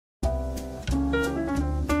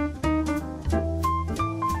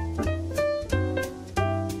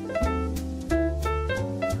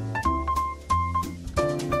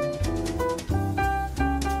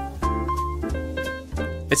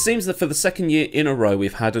It seems that for the second year in a row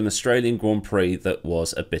we've had an Australian Grand Prix that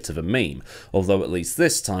was a bit of a meme, although at least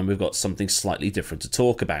this time we've got something slightly different to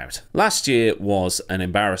talk about. Last year was an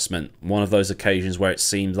embarrassment, one of those occasions where it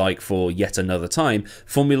seemed like for yet another time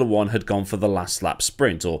Formula 1 had gone for the last lap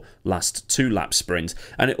sprint, or last 2-lap sprint,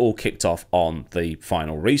 and it all kicked off on the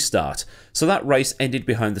final restart. So that race ended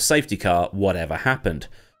behind the safety car, whatever happened.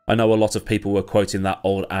 I know a lot of people were quoting that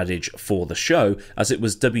old adage for the show, as it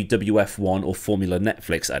was WWF1 or Formula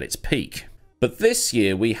Netflix at its peak. But this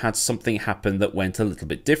year we had something happen that went a little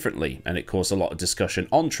bit differently, and it caused a lot of discussion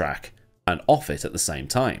on track and off it at the same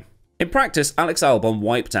time. In practice, Alex Albon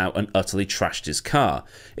wiped out and utterly trashed his car.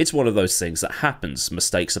 It's one of those things that happens.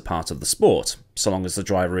 Mistakes are part of the sport. So long as the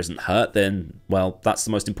driver isn't hurt, then, well, that's the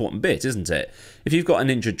most important bit, isn't it? If you've got an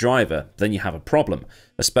injured driver, then you have a problem,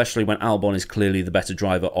 especially when Albon is clearly the better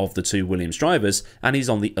driver of the two Williams drivers, and he's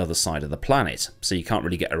on the other side of the planet, so you can't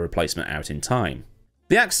really get a replacement out in time.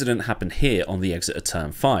 The accident happened here on the exit of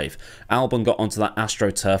Turn 5. Albon got onto that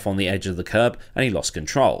AstroTurf on the edge of the curb, and he lost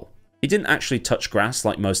control. He didn't actually touch grass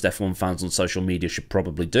like most F1 fans on social media should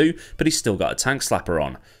probably do, but he's still got a tank slapper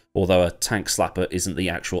on. Although a tank slapper isn't the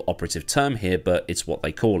actual operative term here, but it's what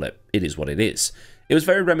they call it. It is what it is. It was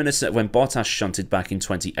very reminiscent of when Bottas shunted back in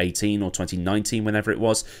 2018 or 2019, whenever it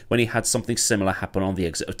was, when he had something similar happen on the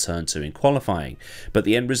exit of Turn 2 in qualifying. But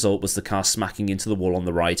the end result was the car smacking into the wall on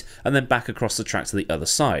the right and then back across the track to the other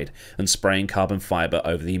side, and spraying carbon fibre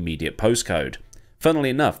over the immediate postcode.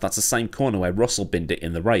 Funnily enough, that's the same corner where Russell binned it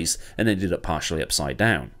in the race and ended up partially upside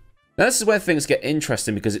down. Now this is where things get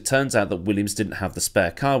interesting, because it turns out that Williams didn't have the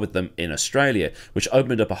spare car with them in Australia, which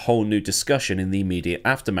opened up a whole new discussion in the immediate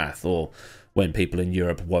aftermath, or when people in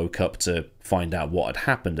Europe woke up to find out what had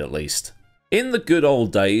happened at least. In the good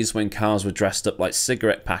old days when cars were dressed up like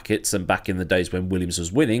cigarette packets, and back in the days when Williams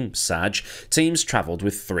was winning, SAG, teams travelled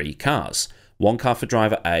with 3 cars. 1 car for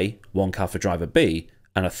driver A, 1 car for driver B,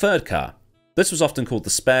 and a third car. This was often called the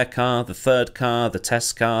spare car, the third car, the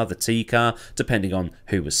test car, the T car, depending on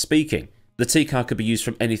who was speaking. The T car could be used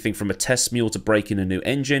from anything from a test mule to break in a new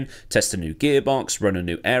engine, test a new gearbox, run a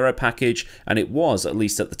new aero package, and it was, at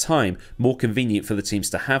least at the time, more convenient for the teams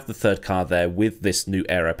to have the third car there with this new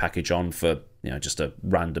aero package on for, just a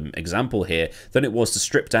random example here, than it was to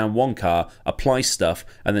strip down 1 car, apply stuff,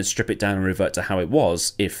 and then strip it down and revert to how it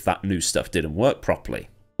was if that new stuff didn't work properly.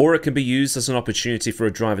 Or it can be used as an opportunity for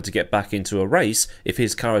a driver to get back into a race if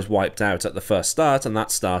his car is wiped out at the first start and that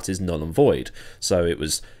start is null and void. So it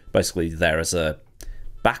was basically there as a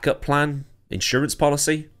backup plan, insurance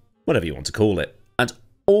policy, whatever you want to call it. And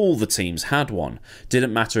all the teams had one.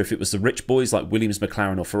 Didn't matter if it was the rich boys like Williams,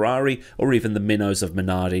 McLaren or Ferrari, or even the minnows of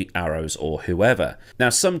Minardi, Arrows or whoever. Now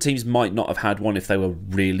some teams might not have had one if they were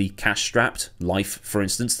really cash strapped. Life, for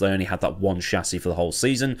instance, they only had that 1 chassis for the whole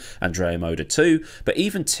season, Andrea Moda 2, but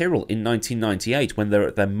even Tyrrell in 1998, when they're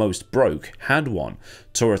at their most broke, had one.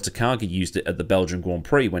 Tora Takagi used it at the Belgian Grand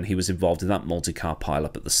Prix when he was involved in that multi-car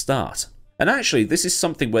pile-up at the start. And actually, this is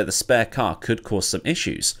something where the spare car could cause some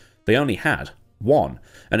issues. They only had 1,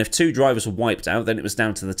 and if 2 drivers were wiped out, then it was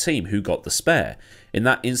down to the team who got the spare. In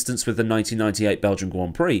that instance with the 1998 Belgian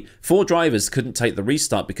Grand Prix, 4 drivers couldn't take the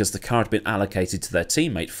restart because the car had been allocated to their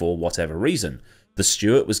teammate for whatever reason. The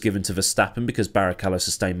Stewart was given to Verstappen because Barrichello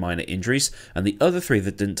sustained minor injuries, and the other 3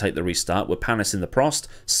 that didn't take the restart were Panis in the Prost,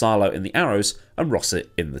 Salo in the Arrows, and Rosset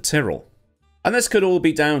in the Tyrrell. And this could all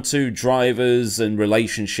be down to drivers and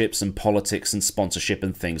relationships and politics and sponsorship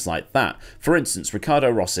and things like that. For instance,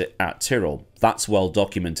 Ricardo Rosset at Tyrrell. That's well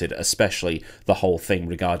documented, especially the whole thing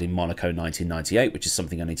regarding Monaco 1998, which is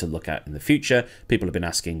something I need to look at in the future. People have been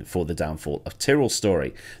asking for the downfall of Tyrrell's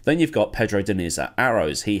story. Then you've got Pedro Diniz at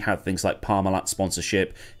Arrows. He had things like Parmalat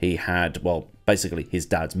sponsorship. He had, well, basically his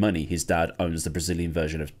dad's money. His dad owns the Brazilian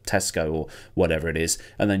version of Tesco or whatever it is.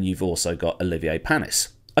 And then you've also got Olivier Panis.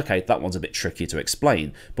 Okay, that one's a bit tricky to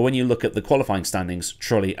explain, but when you look at the qualifying standings,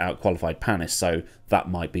 Trulli outqualified Panis, so that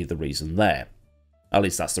might be the reason there. At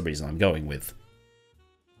least that's the reason I'm going with.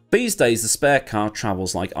 These days, the spare car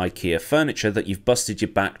travels like IKEA furniture that you've busted your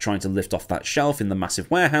back trying to lift off that shelf in the massive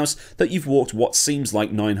warehouse that you've walked what seems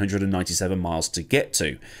like 997 miles to get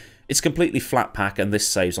to. It's completely flat pack, and this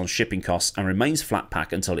saves on shipping costs and remains flat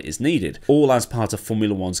pack until it is needed, all as part of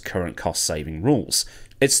Formula 1's current cost saving rules.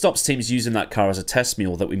 It stops teams using that car as a test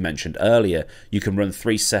mule that we mentioned earlier. You can run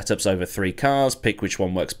 3 setups over 3 cars, pick which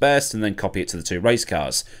one works best, and then copy it to the 2 race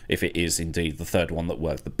cars, if it is indeed the third one that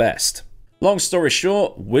worked the best. Long story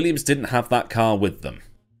short, Williams didn't have that car with them.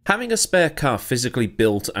 Having a spare car physically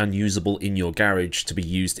built and usable in your garage to be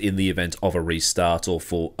used in the event of a restart or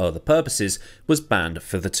for other purposes was banned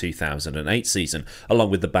for the 2008 season, along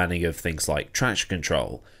with the banning of things like traction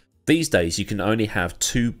control. These days you can only have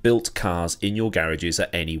 2 built cars in your garages at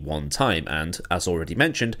any one time and, as already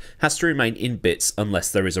mentioned, has to remain in bits unless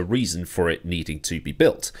there is a reason for it needing to be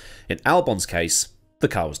built. In Albon's case, the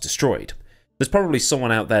car was destroyed. There's probably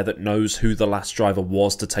someone out there that knows who the last driver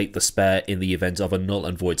was to take the spare in the event of a null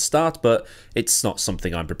and void start, but it's not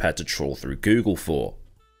something I'm prepared to trawl through Google for.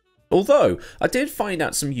 Although, I did find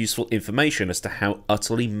out some useful information as to how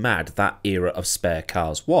utterly mad that era of spare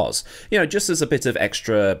cars was. You know, just as a bit of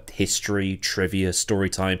extra history, trivia, story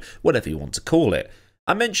time, whatever you want to call it.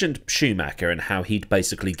 I mentioned Schumacher and how he'd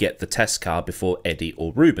basically get the test car before Eddie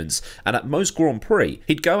or Rubens, and at most Grand Prix,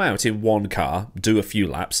 he'd go out in one car, do a few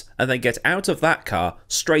laps, and then get out of that car,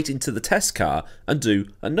 straight into the test car, and do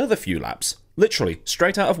another few laps. Literally,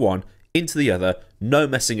 straight out of one, into the other, no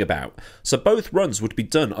messing about. So both runs would be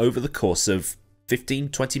done over the course of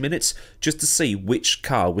 15-20 minutes, just to see which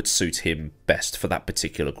car would suit him best for that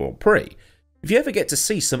particular Grand Prix. If you ever get to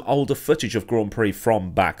see some older footage of Grand Prix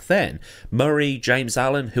from back then, Murray, James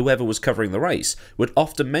Allen, whoever was covering the race, would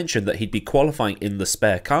often mention that he'd be qualifying in the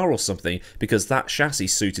spare car or something because that chassis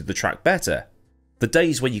suited the track better. The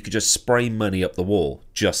days when you could just spray money up the wall,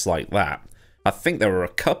 just like that. I think there were a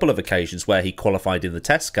couple of occasions where he qualified in the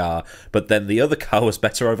test car, but then the other car was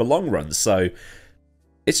better over long runs, so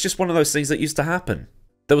it's just one of those things that used to happen.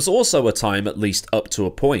 There was also a time, at least up to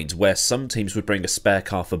a point, where some teams would bring a spare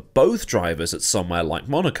car for both drivers at somewhere like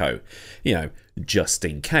Monaco, you know, just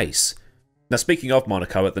in case. Now, speaking of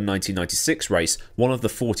Monaco, at the 1996 race, one of the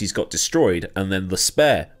 40s got destroyed, and then the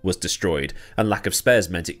spare was destroyed, and lack of spares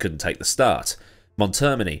meant it couldn't take the start.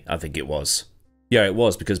 Montermini, I think it was. Yeah, it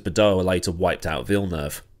was, because Bordeaux later wiped out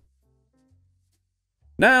Villeneuve.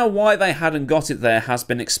 Now, why they hadn't got it there has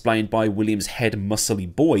been explained by Williams' head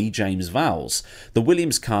muscly boy, James Vowles. The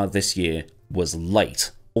Williams car this year was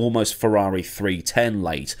late, almost Ferrari 310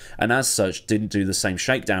 late, and as such didn't do the same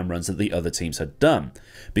shakedown runs that the other teams had done.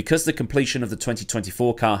 Because the completion of the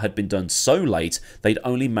 2024 car had been done so late, they'd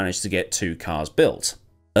only managed to get 2 cars built.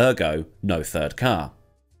 Ergo, no third car.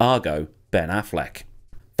 Argo, Ben Affleck.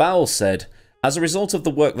 Vowles said, "As a result of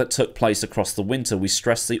the work that took place across the winter, we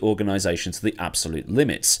stressed the organisation to the absolute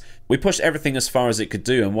limits. We pushed everything as far as it could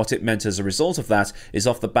do, and what it meant as a result of that is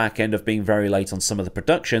off the back end of being very late on some of the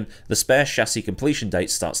production, the spare chassis completion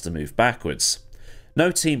date starts to move backwards.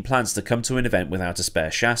 No team plans to come to an event without a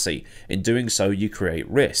spare chassis. In doing so, you create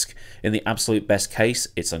risk. In the absolute best case,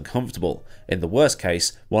 it's uncomfortable. In the worst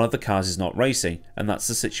case, one of the cars is not racing, and that's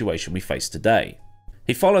the situation we face today."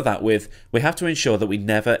 He followed that with, "We have to ensure that we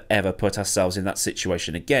never ever put ourselves in that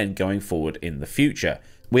situation again going forward in the future.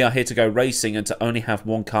 We are here to go racing, and to only have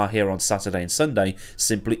one car here on Saturday and Sunday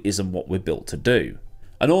simply isn't what we're built to do."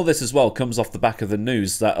 And all this as well comes off the back of the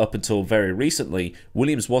news that up until very recently,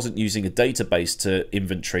 Williams wasn't using a database to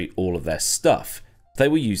inventory all of their stuff. They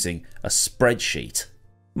were using a spreadsheet.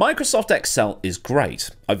 Microsoft Excel is great.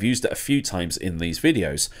 I've used it a few times in these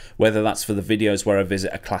videos, whether that's for the videos where I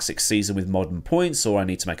visit a classic season with modern points, or I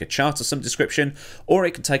need to make a chart of some description, or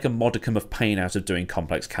it can take a modicum of pain out of doing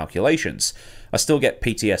complex calculations. I still get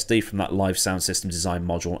PTSD from that live sound system design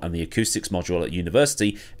module and the acoustics module at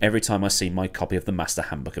university every time I see my copy of the Master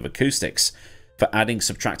Handbook of Acoustics. For adding,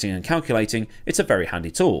 subtracting and calculating, it's a very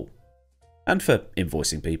handy tool. And for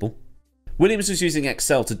invoicing people. Williams was using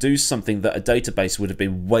Excel to do something that a database would have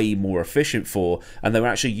been way more efficient for, and they were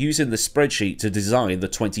actually using the spreadsheet to design the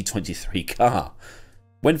 2023 car.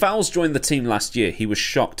 When Vowles joined the team last year, he was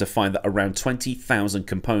shocked to find that around 20,000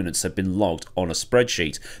 components had been logged on a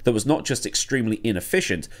spreadsheet that was not just extremely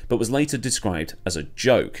inefficient, but was later described as a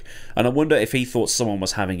joke, and I wonder if he thought someone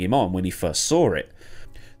was having him on when he first saw it.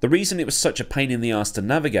 The reason it was such a pain in the arse to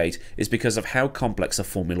navigate is because of how complex a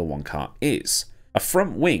Formula 1 car is. A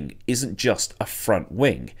front wing isn't just a front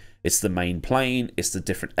wing. It's the main plane, it's the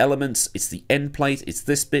different elements, it's the end plate, it's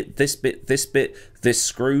this bit, this bit, this bit, this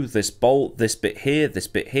screw, this bolt, this bit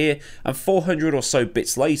here, and 400 or so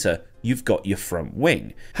bits later, you've got your front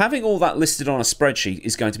wing. Having all that listed on a spreadsheet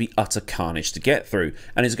is going to be utter carnage to get through,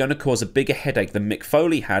 and is going to cause a bigger headache than Mick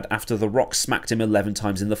Foley had after The Rock smacked him 11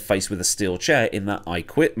 times in the face with a steel chair in that I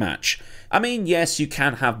Quit match. I mean, yes, you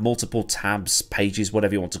can have multiple tabs, pages,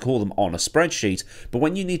 whatever you want to call them, on a spreadsheet, but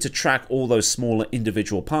when you need to track all those smaller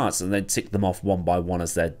individual parts and then tick them off one by one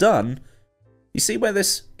as they're done, you see where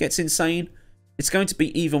this gets insane? It's going to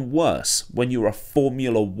be even worse when you're a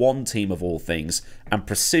Formula 1 team of all things, and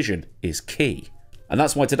precision is key. And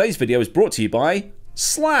that's why today's video is brought to you by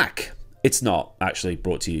Slack. It's not actually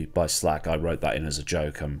brought to you by Slack. I wrote that in as a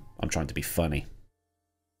joke. I'm trying to be funny.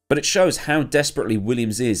 But it shows how desperately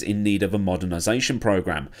Williams is in need of a modernisation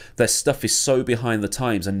program. Their stuff is so behind the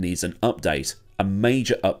times and needs an update. a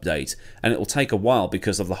major update, and it will take a while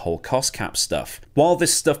because of the whole cost cap stuff. While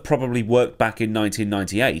this stuff probably worked back in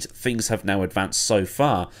 1998, things have now advanced so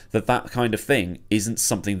far that that kind of thing isn't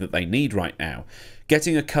something that they need right now.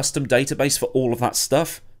 Getting a custom database for all of that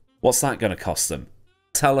stuff, what's that going to cost them?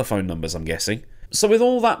 Telephone numbers, I'm guessing. So with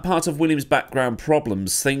all that part of Williams' background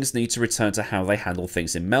problems, things need to return to how they handle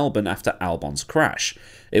things in Melbourne after Albon's crash.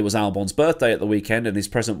 It was Albon's birthday at the weekend, and his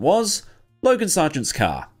present was Logan Sargent's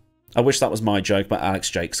car. I wish that was my joke, but Alex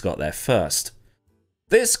Jakes got there first.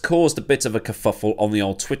 This caused a bit of a kerfuffle on the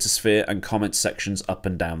old Twitter sphere and comment sections up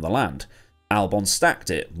and down the land. Albon stacked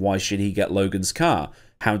it. Why should he get Logan's car?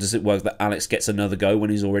 How does it work that Alex gets another go when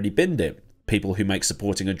he's already binned it? People who make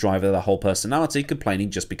supporting a driver their whole personality complaining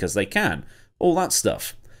just because they can. All that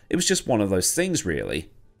stuff. It was just one of those things,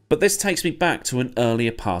 really. But this takes me back to an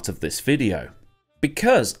earlier part of this video.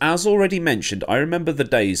 Because, as already mentioned, I remember the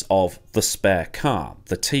days of the spare car,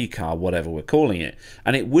 the T car, whatever we're calling it,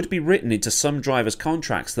 and it would be written into some drivers'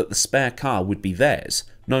 contracts that the spare car would be theirs,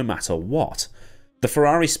 no matter what. The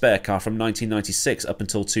Ferrari spare car from 1996 up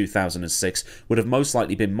until 2006 would have most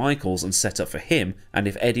likely been Michael's and set up for him, and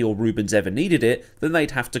if Eddie or Rubens ever needed it, then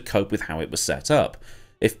they'd have to cope with how it was set up.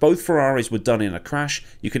 If both Ferraris were done in a crash,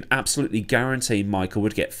 you can absolutely guarantee Michael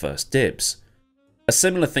would get first dibs. A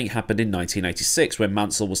similar thing happened in 1986 when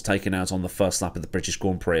Mansell was taken out on the first lap of the British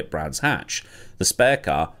Grand Prix at Brands Hatch. The spare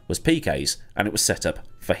car was Piquet's and it was set up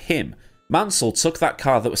for him. Mansell took that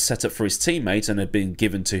car that was set up for his teammate and had been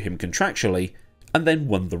given to him contractually and then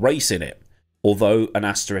won the race in it. Although an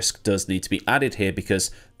asterisk does need to be added here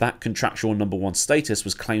because that contractual #1 status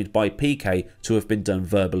was claimed by Piquet to have been done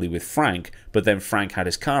verbally with Frank, but then Frank had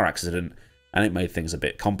his car accident and it made things a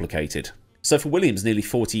bit complicated. So for Williams, nearly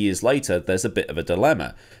 40 years later, there's a bit of a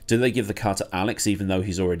dilemma. Do they give the car to Alex even though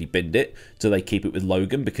he's already binned it? Do they keep it with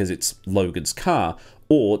Logan because it's Logan's car?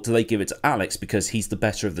 Or do they give it to Alex because he's the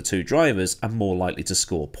better of the two drivers and more likely to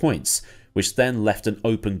score points? Which then left an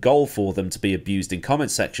open goal for them to be abused in comment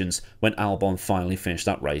sections when Albon finally finished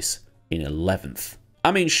that race in 11th.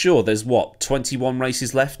 I mean, sure, there's what, 21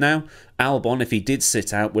 races left now? Albon, if he did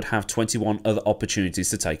sit out, would have 21 other opportunities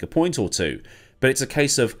to take a point or two. But it's a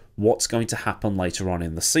case of what's going to happen later on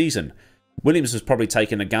in the season. Williams was probably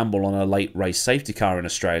taking a gamble on a late race safety car in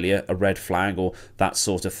Australia, a red flag or that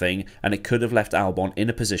sort of thing, and it could have left Albon in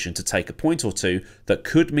a position to take a point or two that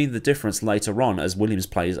could mean the difference later on as Williams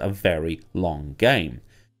plays a very long game.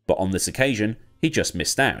 But on this occasion, he just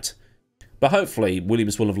missed out. But hopefully,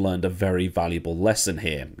 Williams will have learned a very valuable lesson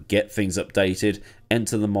here. Get things updated,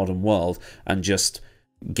 enter the modern world, and just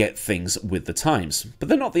get things with the times. But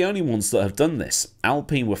they're not the only ones that have done this.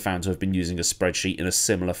 Alpine were found to have been using a spreadsheet in a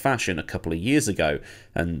similar fashion a couple of years ago.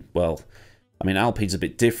 And, well, I mean, Alpine's a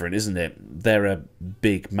bit different, isn't it? They're a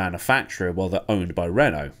big manufacturer while they're owned by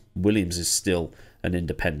Renault. Williams is still an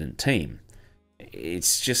independent team.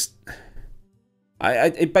 It's just...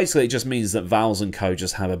 It basically just means that Vals and co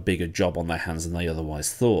just have a bigger job on their hands than they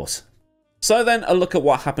otherwise thought. So then, a look at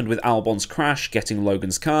what happened with Albon's crash, getting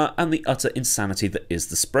Logan's car, and the utter insanity that is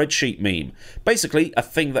the spreadsheet meme. Basically, a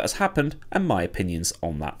thing that has happened, and my opinions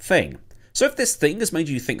on that thing. So if this thing has made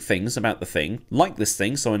you think things about the thing, like this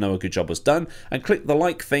thing so I know a good job was done, and click the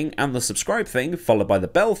like thing and the subscribe thing, followed by the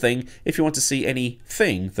bell thing if you want to see any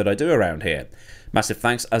thing that I do around here. Massive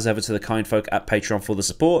thanks as ever to the kind folk at Patreon for the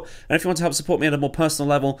support, and if you want to help support me at a more personal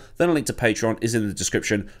level, then a link to Patreon is in the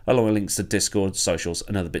description, along with links to Discord, socials,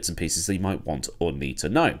 and other bits and pieces that you might want or need to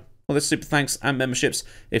know. Well, there's super thanks and memberships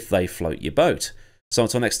if they float your boat. So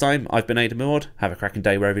until next time, I've been AdmiralLaWind, have a cracking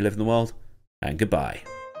day wherever you live in the world, and goodbye.